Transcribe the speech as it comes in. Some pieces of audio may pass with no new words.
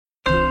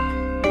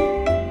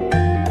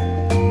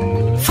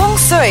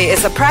Shui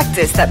is a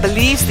practice that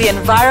believes the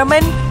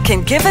environment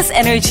can give us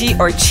energy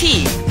or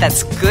qi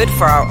that's good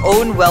for our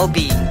own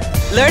well-being.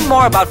 Learn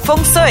more about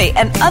Feng Shui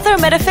and other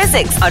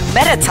metaphysics on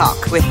Meta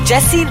Talk with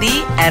Jessie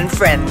Lee and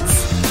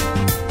friends.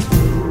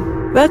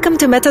 Welcome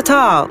to Meta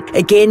Talk.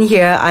 Again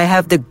here, I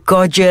have the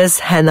gorgeous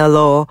Hannah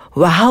Law.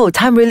 Wow,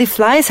 time really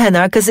flies,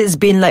 Hannah, because it's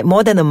been like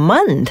more than a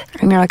month.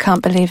 I know, I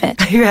can't believe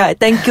it. Yeah,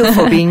 thank you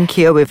for being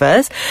here with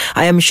us.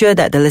 I am sure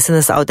that the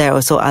listeners out there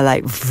also are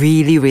like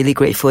really, really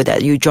grateful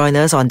that you join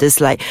us on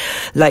this like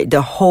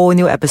the whole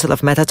new episode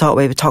of Meta Talk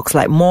where we talk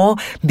like more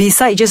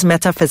beside just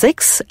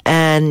metaphysics,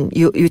 and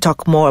you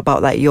talk more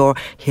about like your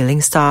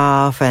healing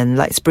stuff and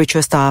like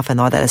spiritual stuff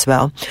and all that as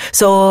well.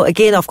 So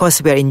again, of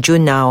course, we're in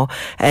June now,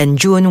 and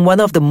June,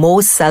 one of the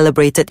most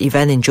celebrated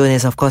event in June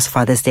is of course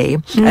Father's Day.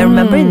 I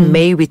remember in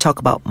May we talk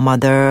about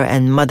mother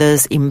and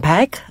mother's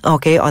impact,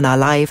 okay, on our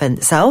life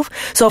and self.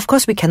 So of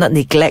course we cannot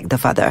neglect the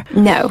father.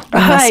 No,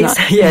 right?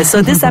 Not. Yeah.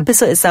 So this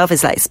episode itself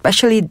is like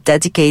specially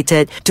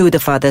dedicated to the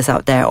fathers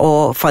out there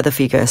or father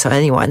figures or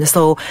anyone.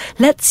 So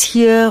let's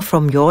hear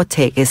from your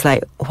take. It's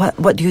like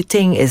what do you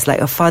think is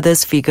like a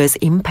father's figure's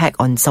impact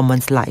on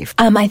someone's life?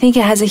 I think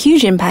it has a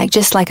huge impact,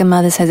 just like a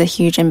mother's has a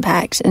huge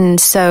impact.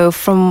 And so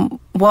from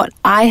what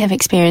I have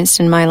experienced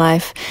in my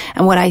life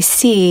and what I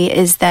see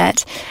is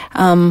that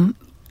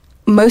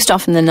most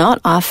often than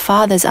not, our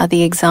fathers are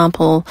the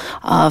example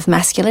of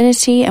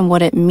masculinity and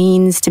what it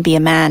means to be a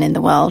man in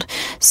the world.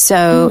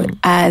 So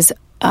as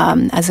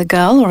a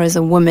girl or as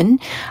a woman,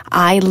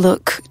 I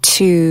look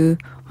to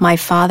my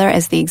father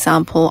as the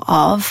example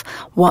of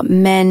how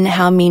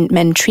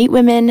men treat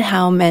women,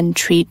 how men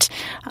treat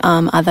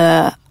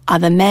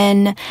other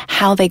men,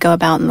 how they go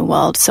about in the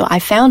world. So I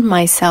found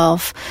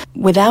myself,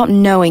 without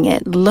knowing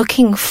it,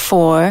 looking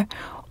for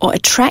or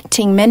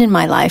attracting men in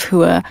my life who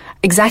were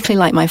exactly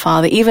like my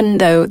father, even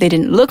though they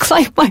didn't look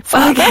like my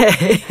father.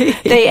 Okay.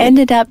 They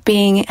ended up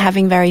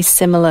having very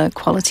similar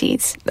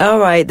qualities. All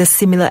right, the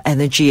similar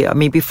energy,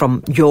 maybe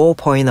from your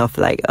point of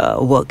like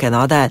work and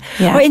all that.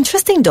 Yeah. What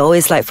interesting though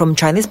is like from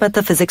Chinese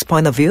metaphysics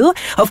point of view,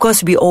 of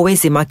course we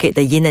always demarcate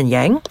the yin and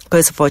yang,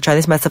 because for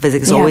Chinese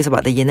metaphysics it's always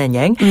about the yin and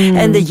yang.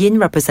 And the yin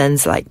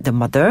represents like the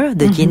mother,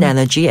 the yin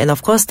energy, and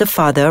of course the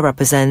father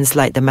represents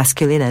like the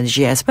masculine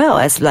energy as well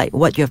as like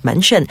what you have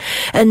mentioned.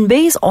 And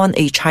based on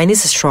a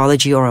Chinese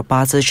astrology or a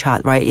Bazi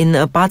chart, right? In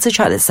a Bazi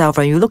chart itself,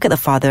 when you look at the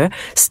father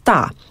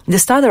star, the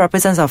star that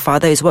represents our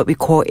father is what we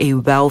call a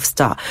wealth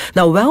star.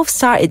 Now, wealth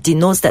star, it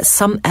denotes that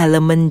some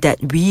element that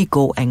we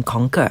go and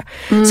conquer.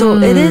 So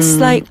it is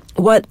like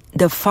what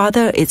the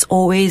father, it's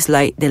always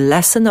like the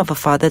lesson of a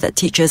father that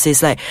teaches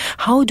is like,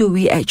 how do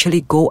we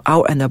actually go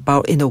out and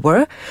about in the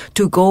world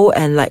to go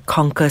and like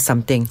conquer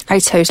something? I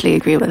totally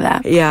agree with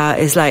that. Yeah,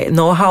 it's like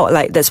know how,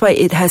 like that's why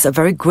it has a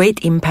very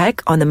great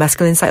impact on the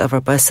masculine side of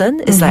a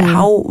person. It's like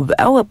how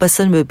well a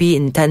person will be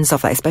in terms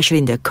of like, especially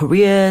in their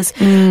careers,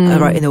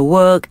 right, in the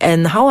work,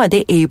 and how are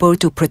they able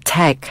to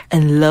protect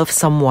and love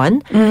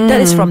someone. That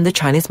is from the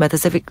Chinese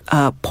metaphysic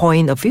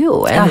point of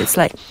view. And it's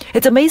like,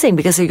 it's amazing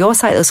because on your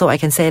side also I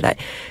can say that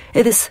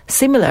it is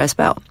similar as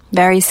well.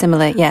 Very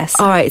similar, yes.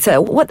 All right,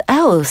 so what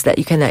else that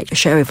you can like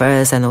share with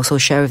us and also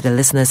share with the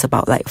listeners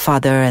about like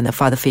father and the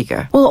father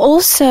figure? Well,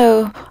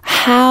 also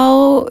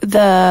how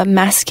the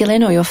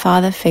masculine or your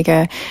father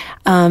figure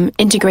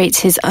integrates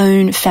his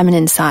own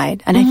feminine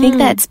side. And I think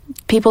that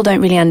people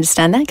don't really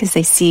understand that because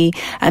they see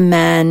a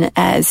man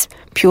as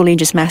purely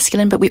just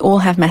masculine, but we all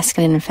have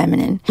masculine and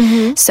feminine.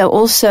 So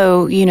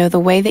also, the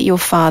way that your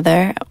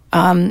father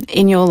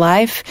in your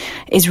life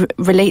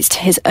relates to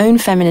his own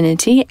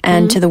femininity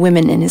and to the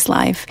women in his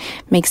life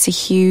makes a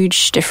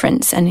huge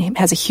difference and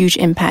has a huge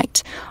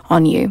impact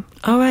on you.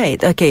 All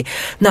right. Okay.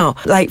 Now,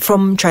 like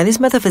from Chinese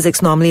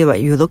metaphysics, normally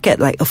when you look at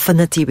like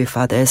affinity with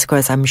fathers,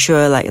 because I'm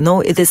sure like,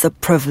 it is a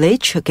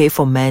privilege, okay,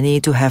 for many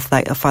to have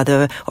like a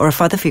father or a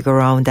father figure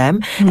around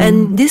them.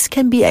 And this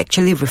can be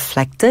actually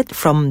reflected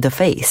from the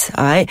face.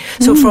 All right.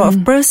 So for a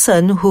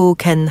person who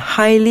can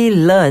highly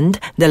learn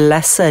the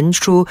lesson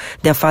through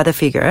their father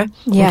figure,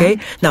 okay.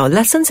 Now,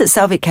 lessons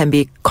itself, it can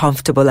be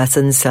comfortable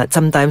lessons.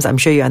 Sometimes I'm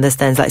sure you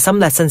understand, like some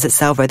lessons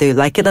itself, whether you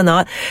like it or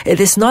not,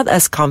 it is not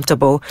as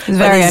comfortable. It's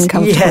very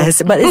uncomfortable.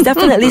 Yes, but it's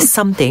definitely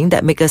something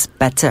that makes us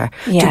better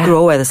to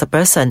grow as a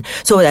person.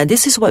 So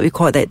this is what we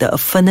call the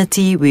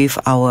affinity with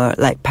our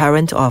like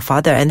parent or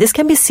father. And this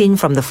can be seen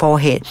from the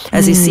forehead.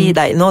 As you see,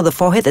 like, the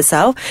forehead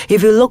itself,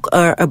 if you look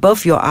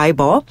above your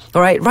eyeball,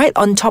 all right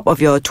on top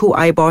of your two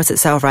eyeballs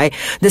itself, right,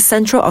 the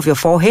center of your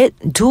forehead,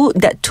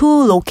 that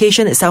two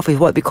location itself is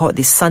what we call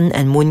the sun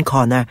and moon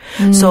corner.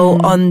 So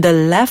on the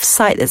left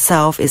side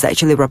itself is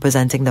actually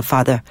representing the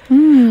father.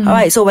 All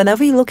right, so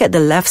whenever you look at the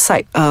left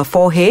side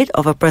forehead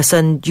of a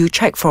person, you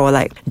check for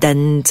like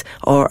dent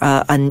or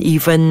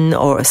uneven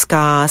or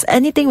scars,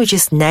 anything which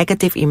is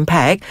negative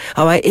impact,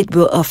 all right, it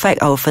will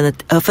affect our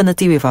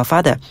affinity with our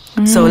father.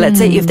 So let's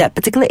say if that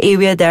particular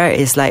area there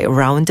is like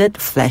rounded,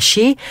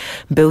 fleshy,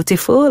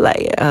 beautiful,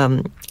 like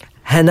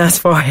Hannah's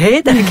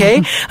forehead,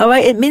 okay? All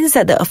right, it means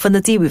that the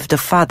affinity with the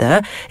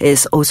father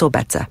is also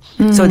better.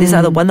 So these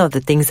are one of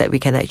the things that we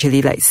can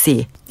actually like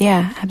see.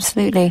 Yeah,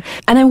 absolutely.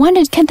 And I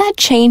wondered, can that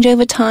change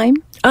over time?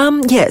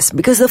 Yes,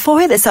 because the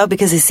forehead itself,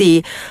 because you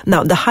see,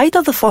 now the height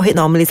of the forehead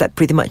normally is like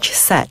pretty much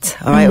set,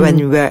 all right,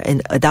 when we're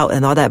an adult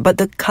and all that. But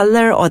the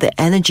color or the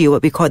energy,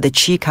 what we call the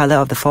chi color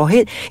of the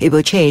forehead, it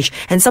will change.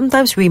 And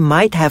sometimes we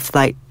might have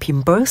like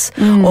pimples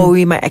or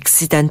we might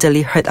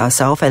accidentally hurt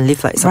ourselves and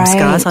leave like some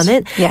scars on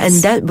it. Yes.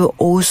 And that will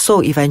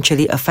also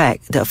eventually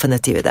affect the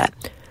affinity with that.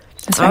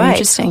 That's very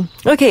interesting.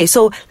 Okay,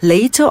 so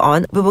later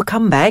on, we will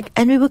come back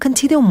and we will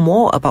continue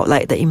more about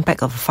like the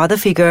impact of a father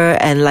figure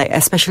and like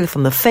especially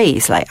from the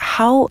face, like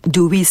how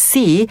do we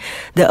see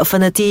the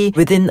affinity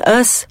within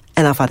us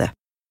and our father.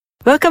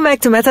 Welcome back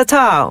to Meta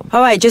Talk.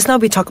 Alright, just now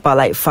we talked about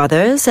like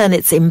fathers and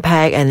its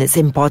impact and its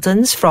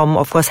importance from,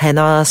 of course,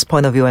 Hannah's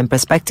point of view and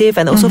perspective,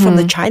 and also from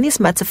the Chinese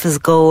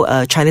metaphysical,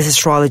 Chinese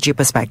astrology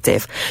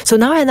perspective. So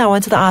now, Hannah, I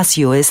wanted to ask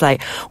you is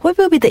like, what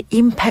will be the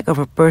impact of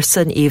a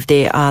person if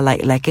they are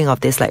like lacking of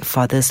this like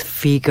father's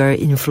figure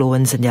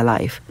influence in their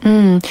life?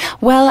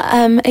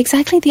 Well,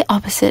 exactly the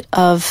opposite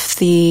of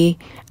the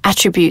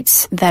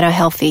attributes that are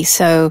healthy.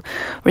 So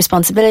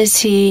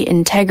responsibility,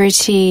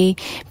 integrity,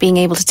 being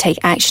able to take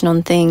action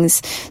on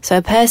things. So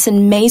a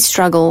person may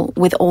struggle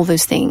with all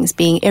those things,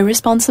 being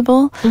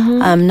irresponsible,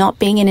 not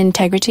being in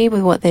integrity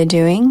with what they're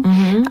doing,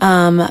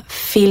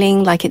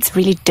 feeling like it's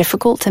really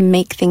difficult to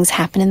make things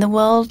happen in the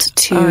world,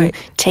 to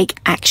take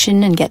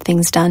action and get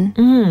things done.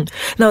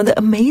 Now, the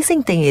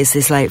amazing thing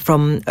is like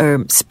from a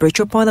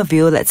spiritual point of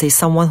view, let's say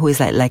someone who is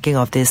like lacking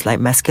of this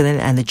like masculine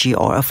energy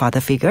or a father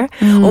figure,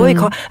 or we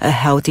call a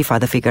healthy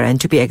father figure.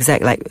 And to be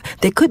exact, like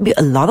there could be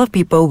a lot of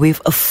people with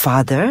a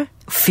father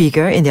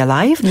figure in their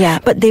life,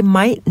 but they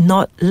might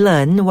not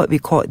learn what we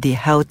call the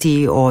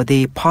healthy or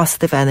the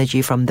positive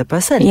energy from the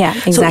person. Yeah,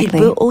 exactly. So it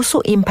will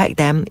also impact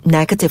them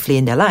negatively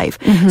in their life.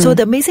 So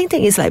the amazing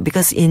thing is like,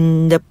 because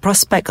in the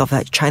prospect of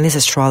like Chinese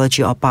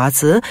astrology or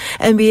Bazi,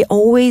 and we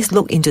always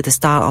look into the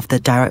star of the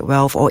direct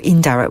wealth or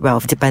indirect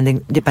wealth, depending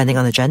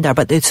on the gender,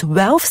 but its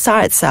wealth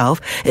star itself,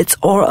 it's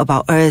all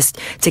about us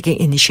taking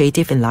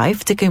initiative in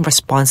life, taking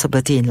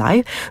responsibility in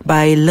life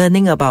by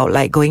learning about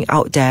like going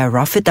out there,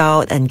 rough it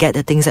out and get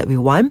the things that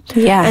we want.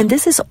 Yeah. And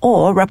this is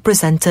all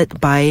represented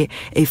by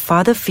a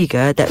father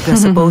figure that we're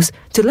supposed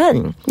to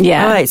learn.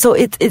 Yeah. All right. So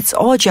it's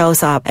all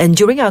gels up. And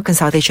during our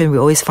consultation, we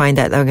always find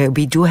that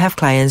we do have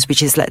clients,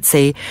 which is, let's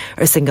say,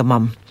 a single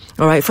mom.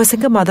 All right, for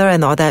single mother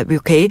and all that,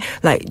 okay,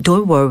 like,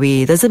 don't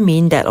worry. It doesn't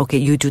mean that, okay,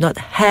 you do not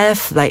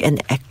have like an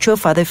actual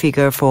father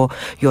figure for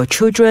your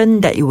children,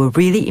 that it will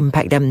really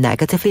impact them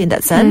negatively in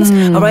that sense.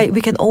 All right,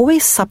 we can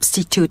always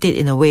substitute it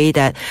in a way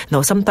that,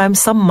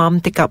 sometimes some mom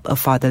take up a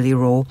fatherly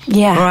role.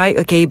 Yeah. All right,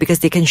 okay, because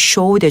they can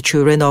show their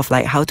children of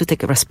like how to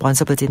take a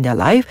responsibility in their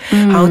life,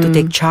 how to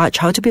take charge,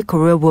 how to be a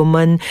career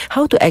woman,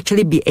 how to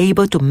actually be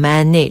able to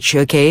manage,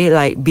 okay,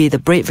 like be the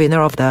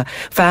breadwinner of the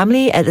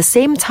family. At the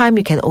same time,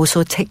 you can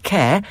also take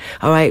care,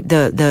 all right,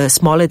 the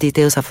smaller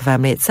details of the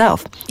family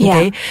itself.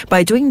 Okay,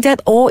 by doing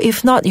that, or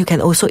if not, you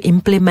can also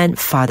implement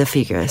father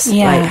figures,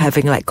 like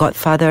having like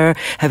godfather,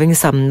 having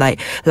some like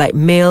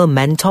male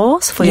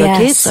mentors for your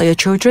kids or your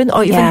children,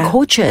 or even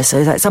coaches. So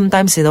it's like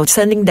sometimes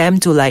sending them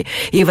to like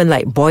even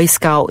like Boy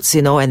Scouts,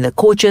 and the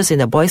coaches in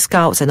the Boy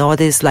Scouts and all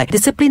this like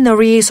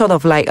disciplinary sort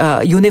of like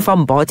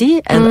uniform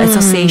body and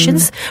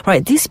associations.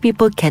 Right, these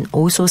people can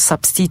also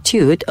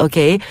substitute,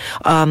 okay,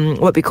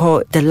 what we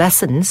call the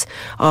lessons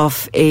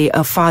of a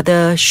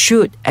father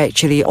should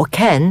actually or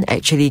can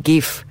actually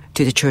give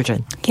to the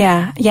children.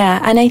 Yeah.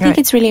 And I think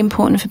it's really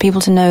important for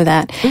people to know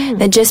that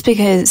just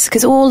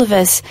because all of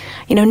us,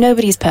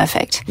 nobody's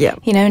perfect. Yeah.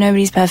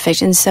 Nobody's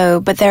perfect. And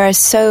so, but there are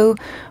so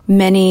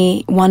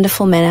many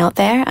wonderful men out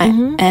there,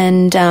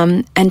 and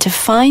to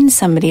find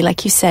somebody,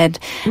 like you said,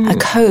 a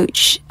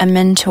coach, a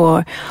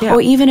mentor,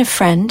 or even a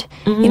friend,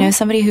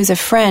 somebody who's a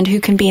friend who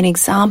can be an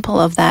example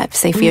of that,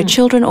 say for your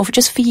children or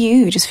just for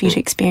you to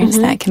experience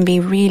that can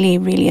be really,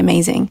 really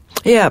amazing.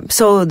 Yeah.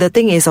 So the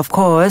thing is, of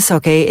course,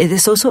 okay, it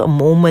is also a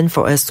moment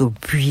for us to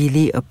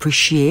really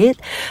appreciate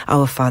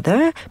our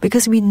father,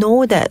 because we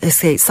know that,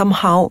 say,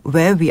 somehow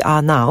where we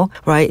are now,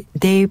 right,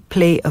 they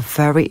play a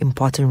very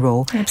important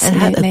role and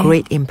had a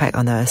great impact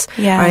on us.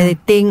 Yeah. Right? I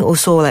think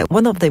also like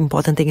one of the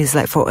important things is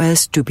like for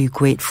us to be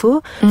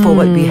grateful for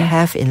what we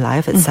have in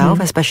life itself,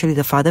 especially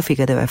the father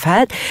figure that we've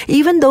had,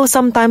 even though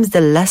sometimes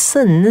the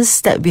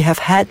lessons that we have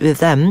had with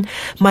them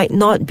might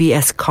not be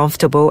as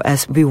comfortable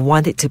as we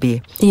want it to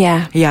be.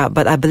 Yeah. Yeah,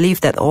 but I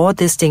believe that all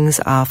these things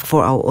are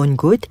for our own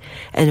good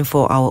and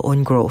for our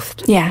own growth.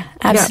 Yeah,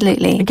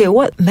 absolutely. Yeah. Okay,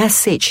 what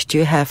message do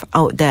you have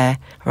out there,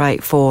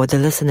 right, for the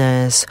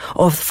listeners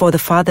or for the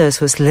fathers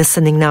who's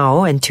listening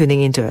now and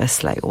tuning into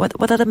us? Like,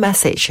 what are the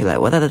message? Like,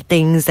 what are the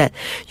things that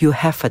you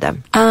have for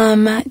them?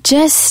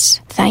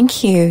 Just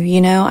thank you.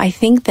 I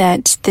think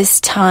that this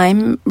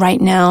time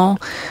right now,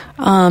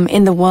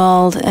 in the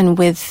world and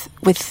with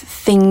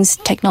things,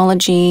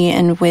 technology,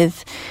 and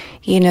with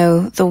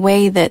the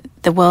way that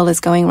the world is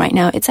going right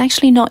now, it's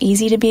actually not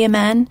easy to be a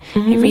man.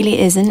 It really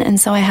isn't. And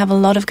so I have a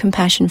lot of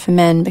compassion for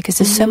men because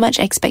there's so much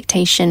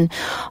expectation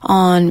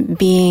on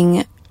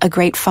being a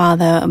great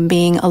father, on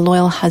being a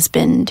loyal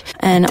husband,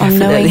 and on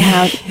knowing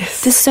how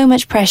there's so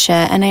much pressure.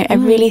 And I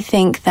really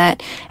think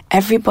that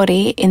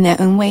everybody in their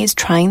own way is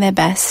trying their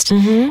best,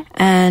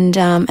 and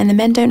the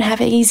men don't have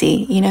it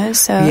easy,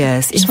 So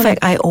yes, in fact,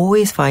 I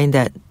always find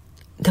that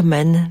the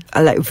men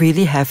are like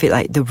really have it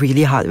like the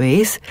really hard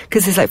ways,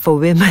 because it's like for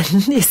women,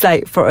 it's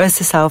like for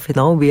us itself,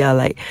 we are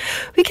like,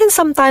 we can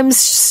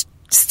sometimes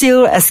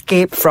still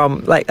escape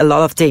from like a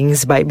lot of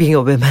things by being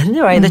a woman,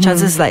 right? The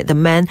chances like the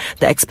men,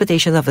 the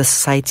expectations of the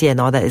society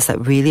and all that is like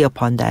really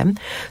upon them.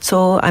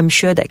 So I'm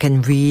sure that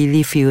can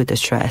really feel the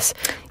stress.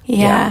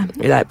 Yeah.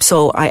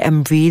 So I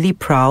am really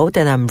proud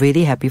and I'm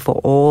really happy for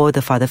all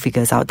the father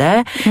figures out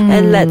there.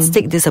 And let's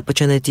take this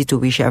opportunity to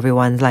wish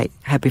everyone like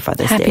Happy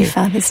Father's Day. Happy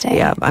Father's Day.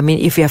 Yeah. I mean,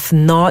 if you have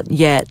not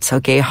yet,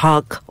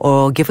 hug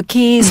or give a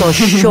kiss or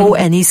show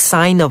any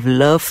sign of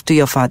love to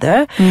your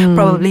father,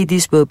 probably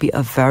this will be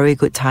a very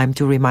good time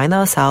to remind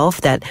ourselves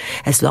that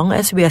as long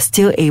as we are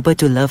still able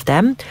to love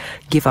them,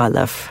 give our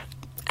love.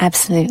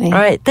 Absolutely. All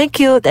right. Thank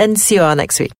you and see you all next week.